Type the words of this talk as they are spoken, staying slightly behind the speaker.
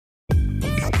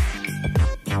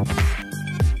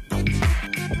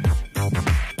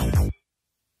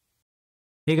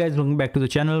Hey guys, welcome back to the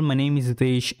channel. My name is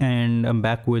Hitesh and I'm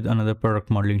back with another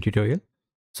product modeling tutorial.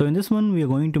 So in this one, we are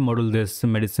going to model this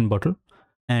medicine bottle.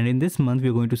 And in this month, we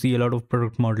are going to see a lot of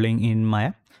product modeling in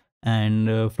Maya.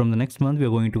 And from the next month, we are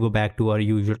going to go back to our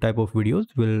usual type of videos.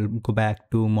 We'll go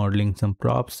back to modeling some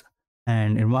props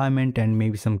and environment and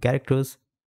maybe some characters.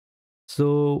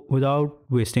 So without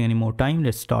wasting any more time,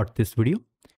 let's start this video.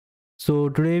 So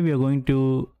today we are going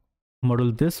to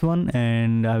model this one,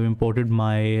 and I've imported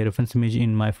my reference image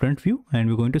in my front view, and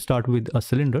we're going to start with a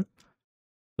cylinder.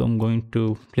 So I'm going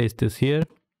to place this here,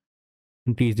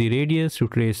 increase the radius to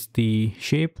trace the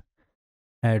shape,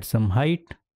 add some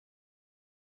height,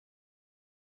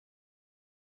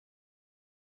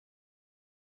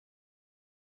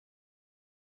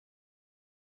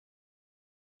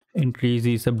 increase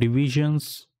the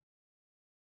subdivisions,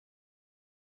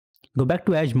 go back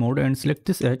to edge mode and select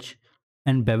this edge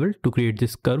and bevel to create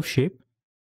this curve shape,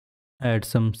 add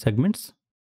some segments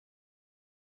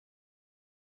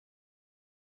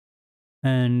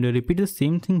and repeat the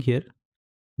same thing here,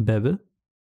 bevel,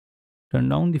 turn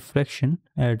down the fraction,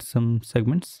 add some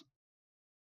segments,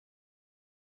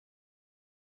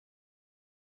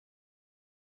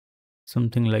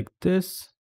 something like this.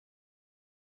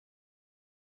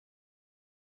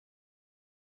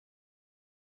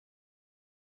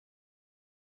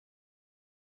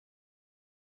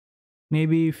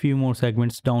 Maybe a few more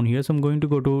segments down here. So I'm going to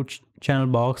go to channel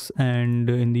box, and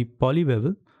in the poly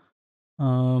bevel,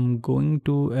 I'm going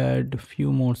to add a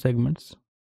few more segments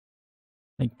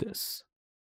like this,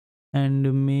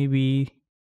 and maybe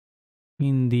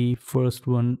in the first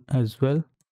one as well.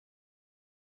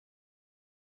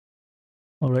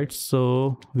 All right,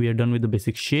 so we are done with the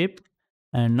basic shape,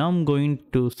 and now I'm going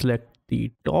to select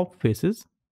the top faces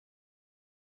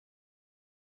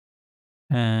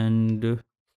and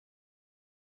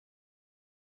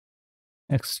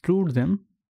extrude them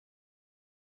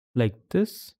like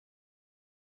this.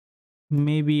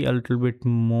 Maybe a little bit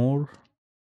more.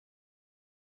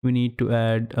 We need to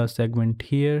add a segment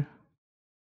here.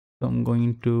 So I'm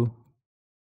going to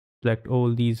select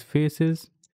all these faces,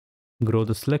 grow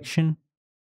the selection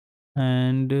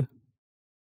and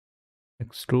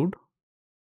extrude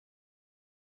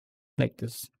like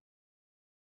this.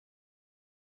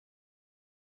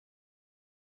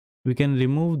 We can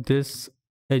remove this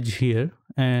edge here,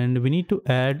 and we need to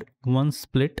add one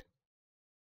split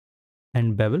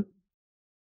and bevel.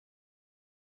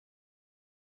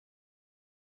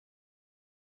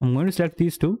 I'm going to select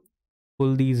these two,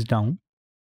 pull these down,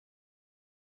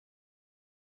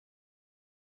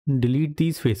 delete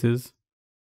these faces,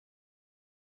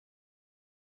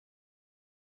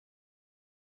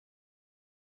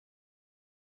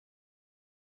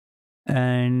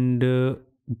 and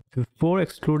before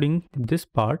extruding this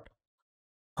part,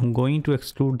 I'm going to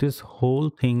extrude this whole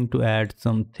thing to add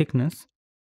some thickness.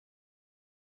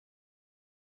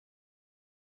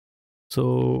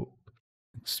 So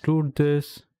extrude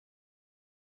this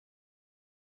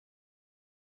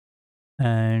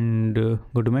and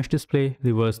go to mesh display,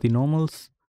 reverse the normals,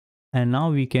 and now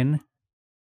we can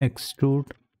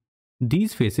extrude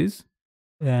these faces,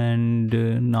 and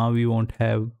now we won't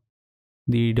have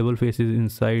the double faces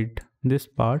inside this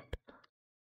part,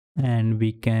 and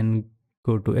we can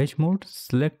go to edge mode,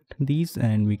 select these,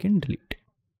 and we can delete.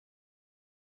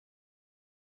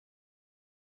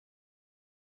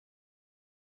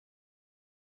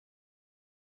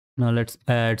 Now let's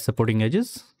add supporting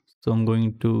edges. So I'm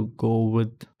going to go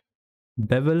with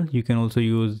bevel. You can also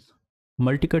use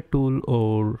multicut tool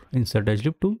or insert edge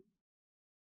loop tool.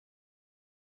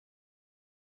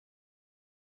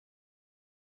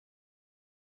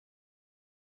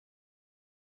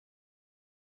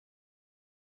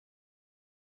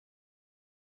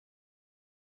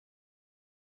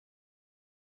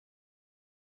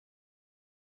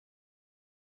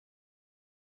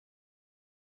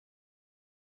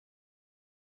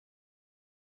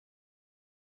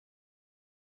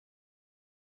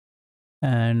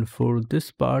 And for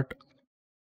this part,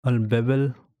 I'll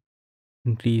bevel,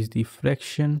 increase the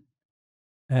fraction,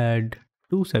 add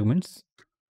two segments,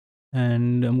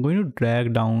 and I'm going to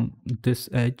drag down this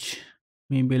edge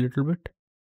maybe a little bit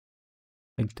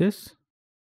like this,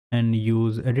 and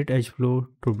use edit edge flow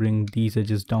to bring these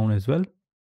edges down as well.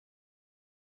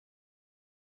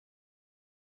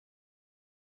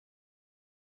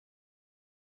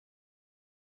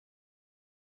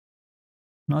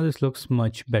 Now this looks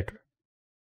much better.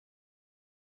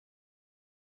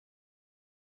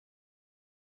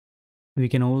 We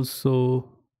can also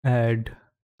add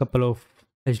a couple of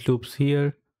edge loops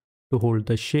here to hold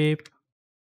the shape.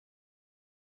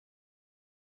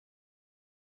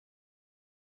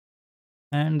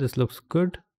 And this looks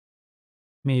good.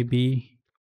 Maybe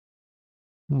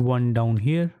one down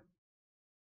here.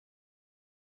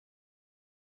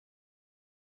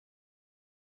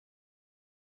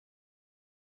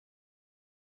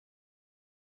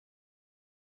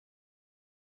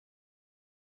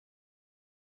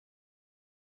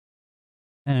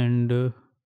 And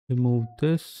remove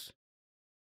this.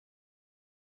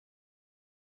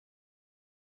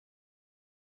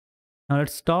 Now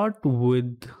let's start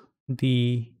with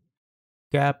the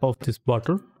cap of this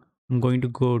bottle. I'm going to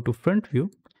go to front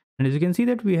view, and as you can see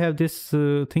that we have this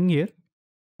thing here.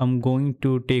 I'm going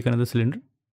to take another cylinder,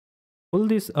 pull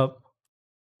this up,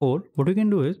 or what we can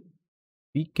do is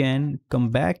we can come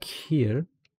back here,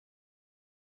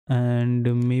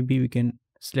 and maybe we can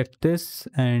select this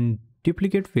and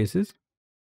duplicate faces,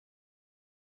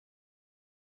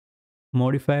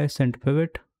 modify center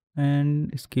pivot,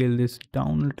 and scale this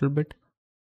down a little bit,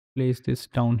 place this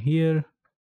down here,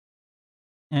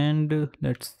 and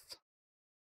let's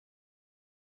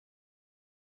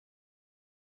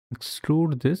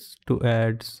extrude this to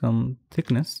add some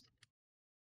thickness.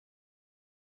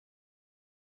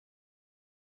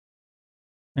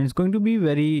 And it's going to be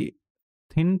very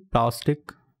thin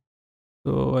plastic,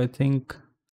 so I think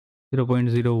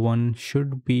 0.01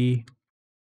 should be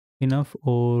enough,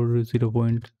 or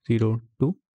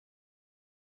 0.02.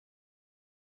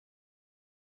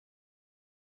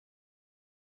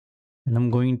 And I'm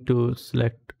going to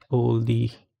select all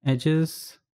the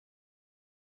edges,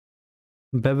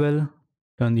 bevel,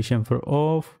 turn the chamfer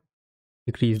off,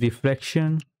 decrease the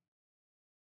reflection,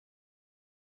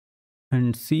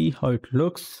 and see how it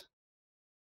looks.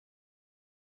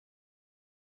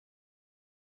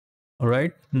 All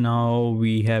right, now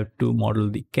we have to model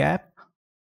the cap.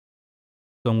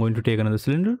 So I'm going to take another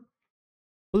cylinder,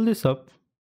 pull this up,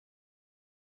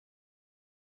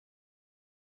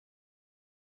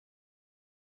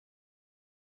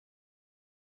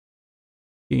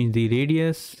 change the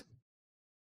radius,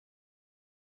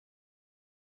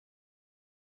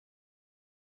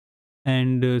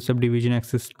 and subdivision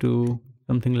axis to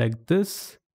something like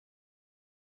this.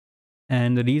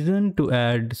 And the reason to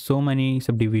add so many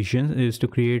subdivisions is to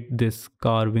create this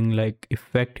carving like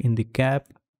effect in the cap.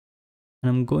 And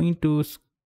I'm going to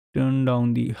turn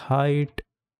down the height,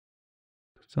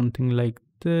 something like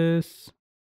this.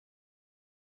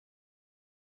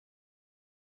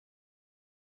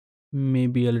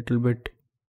 Maybe a little bit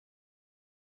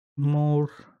more.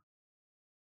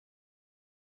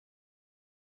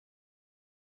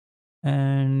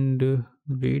 And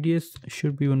radius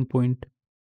should be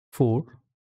 1.4.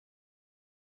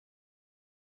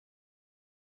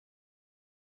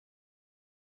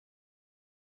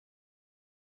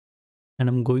 And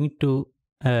I'm going to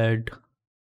add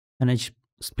an edge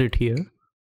split here,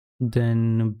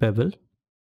 then bevel,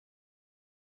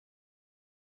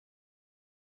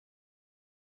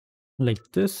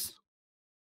 like this.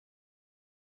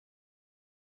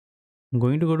 I'm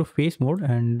going to go to face mode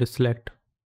and select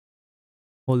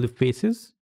all the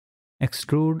faces,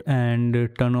 extrude, and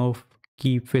turn off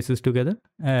keep faces together,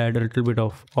 add a little bit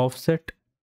of offset,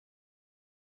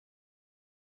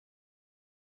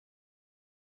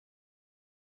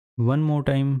 one more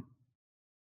time,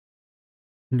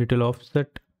 little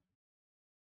offset,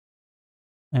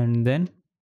 and then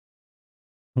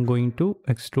I'm going to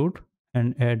extrude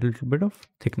and add a little bit of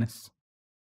thickness.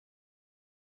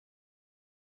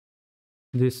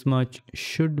 This much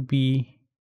should be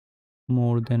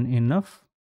more than enough.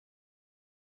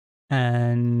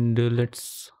 And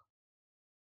let's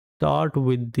start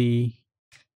with the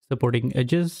supporting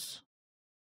edges.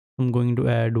 I'm going to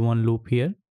add one loop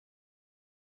here,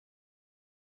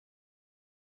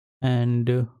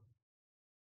 and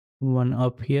one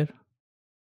up here,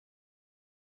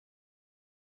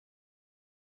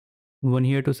 one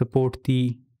here to support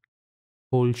the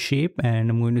whole shape. And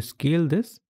I'm going to scale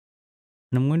this,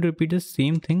 and I'm going to repeat the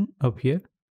same thing up here.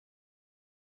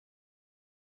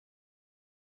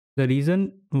 The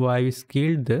reason why we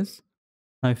scaled this,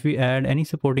 if we add any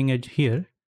supporting edge here,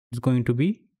 it's going to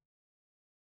be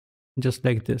just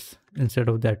like this instead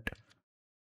of that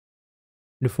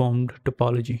deformed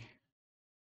topology.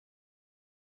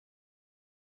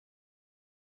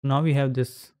 Now we have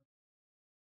this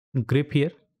grip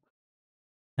here,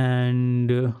 and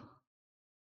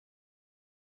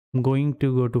I'm going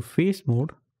to go to face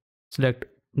mode, select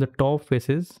the top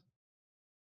faces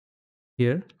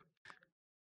here,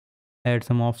 add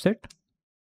some offset,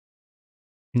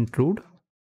 intrude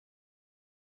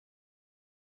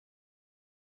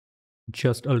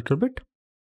just a little bit,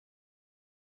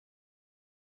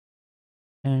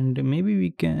 and maybe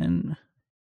we can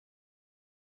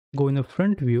go in the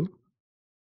front view,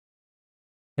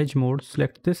 edge mode,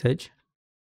 select this edge.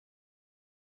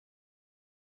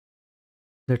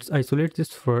 Let's isolate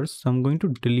this first. So I'm going to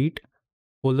delete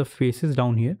all the faces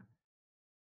down here.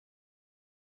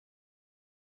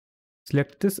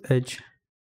 Select this edge,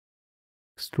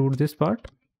 extrude this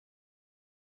part,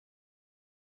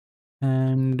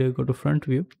 and go to front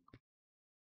view,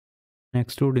 and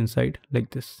extrude inside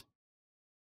like this.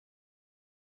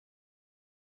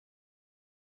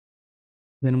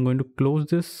 Then I'm going to close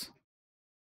this,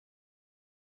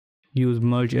 use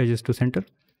merge edges to center.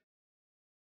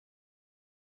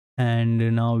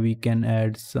 And now we can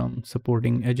add some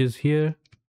supporting edges here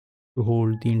to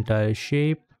hold the entire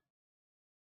shape.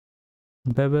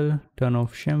 Bevel, turn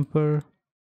off chamfer.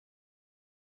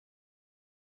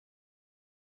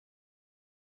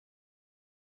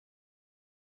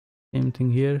 Same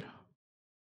thing here.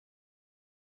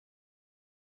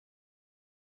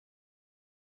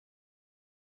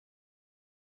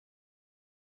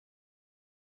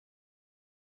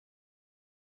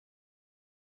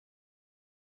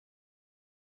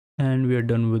 And we are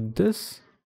done with this.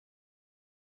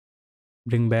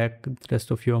 Bring back the rest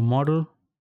of your model.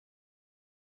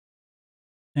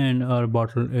 And our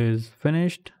bottle is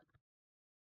finished.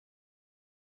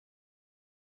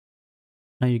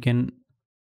 Now you can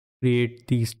create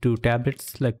these two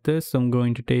tablets like this. So I'm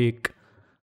going to take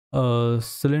a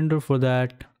cylinder for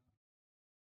that.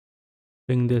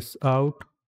 Bring this out.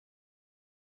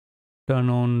 Turn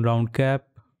on round cap.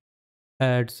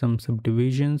 Add some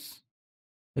subdivisions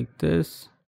like this.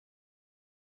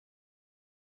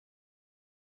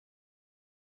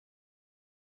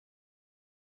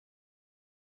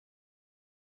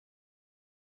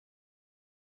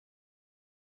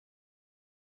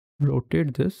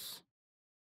 Rotate this.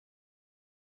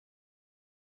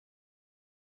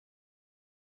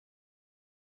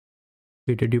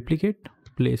 Create a duplicate.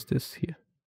 Place this here.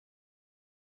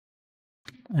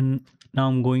 And now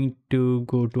I'm going to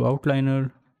go to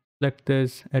outliner, select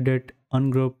this, edit,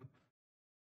 ungroup,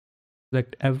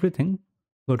 select everything,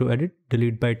 go to edit,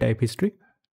 delete by type history,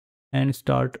 and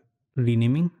start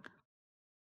renaming.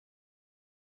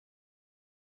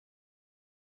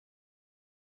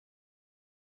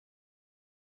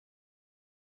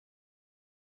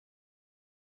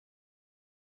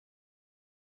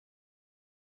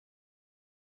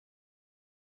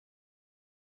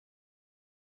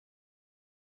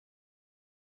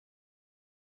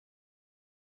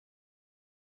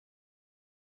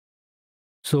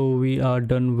 So we are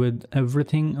done with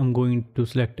everything. I'm going to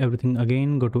select everything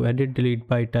again, go to edit, delete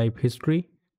by type history,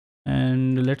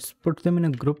 and let's put them in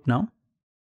a group now.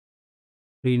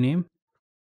 Rename.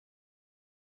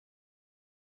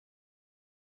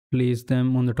 Place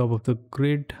them on the top of the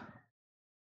grid.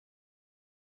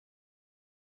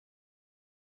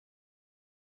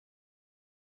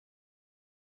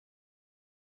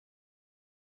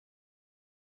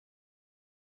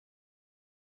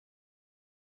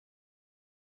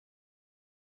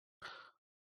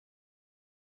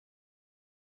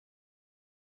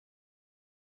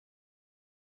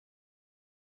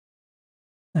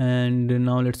 And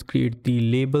now let's create the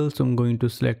label. So I'm going to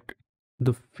select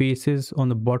the faces on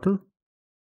the bottle,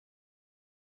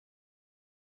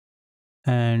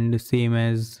 and same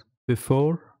as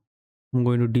before, I'm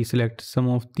going to deselect some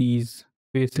of these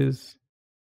faces.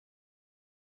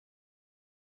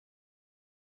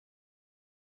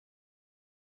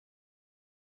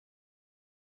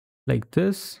 Like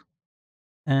this,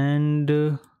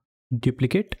 and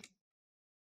duplicate.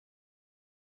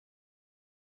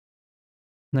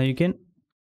 Now you can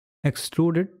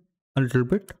extrude it a little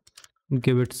bit,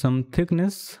 give it some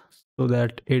thickness so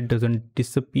that it doesn't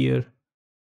disappear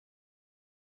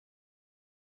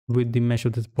with the mesh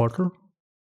of this bottle.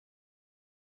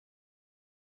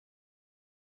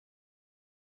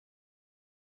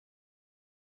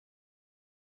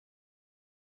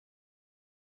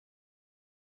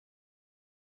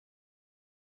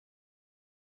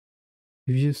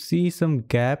 If you see some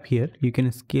gap here, you can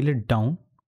scale it down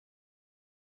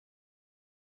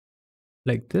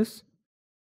like this.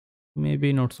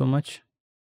 Maybe not so much.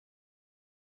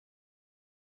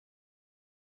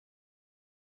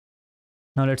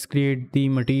 Now let's create the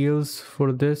materials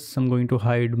for this. I'm going to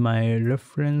hide my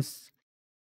reference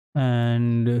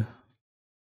and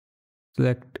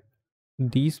select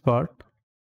these part.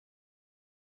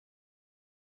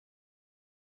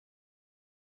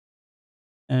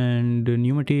 And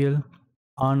new material,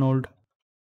 Arnold,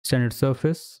 standard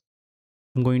surface.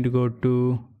 I'm going to go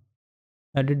to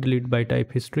edit, delete by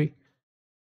type history.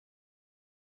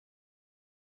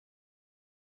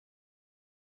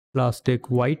 Plastic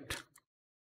white.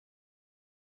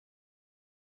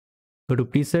 go to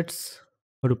presets,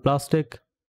 go to plastic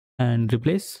and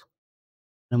replace.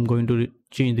 I'm going to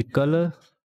change the color,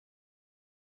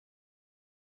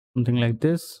 something like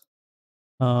this.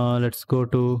 Let's go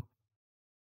to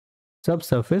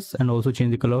subsurface and also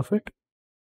change the color of it,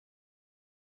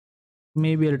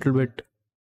 maybe a little bit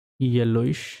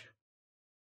yellowish.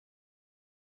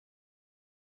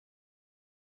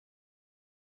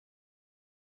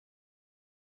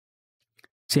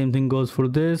 Same thing goes for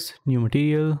this. New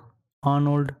material,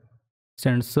 Arnold,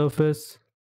 standard surface.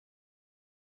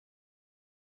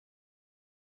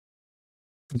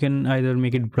 You can either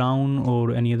make it brown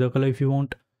or any other color if you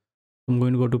want. I'm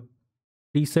going to go to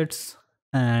presets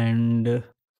and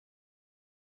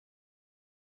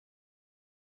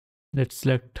let's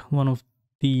select one of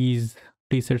these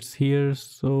presets here.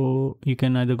 So you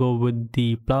can either go with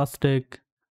the plastic.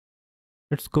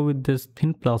 Let's go with this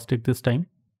thin plastic this time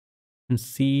and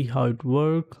see how it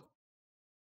works.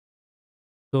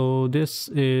 So this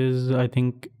is, I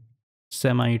think,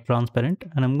 semi-transparent,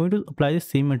 and I'm going to apply the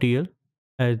same material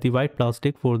as the white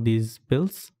plastic for these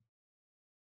pills.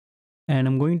 And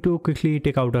I'm going to quickly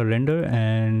take out a render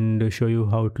and show you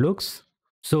how it looks.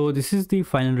 So this is the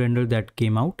final render that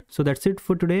came out. So that's it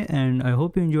for today, and I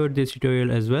hope you enjoyed this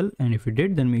tutorial as well. And if you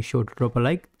did, then make sure to drop a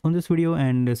like on this video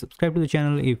and subscribe to the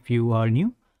channel if you are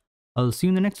new. I'll see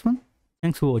you in the next one.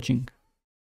 Thanks for watching.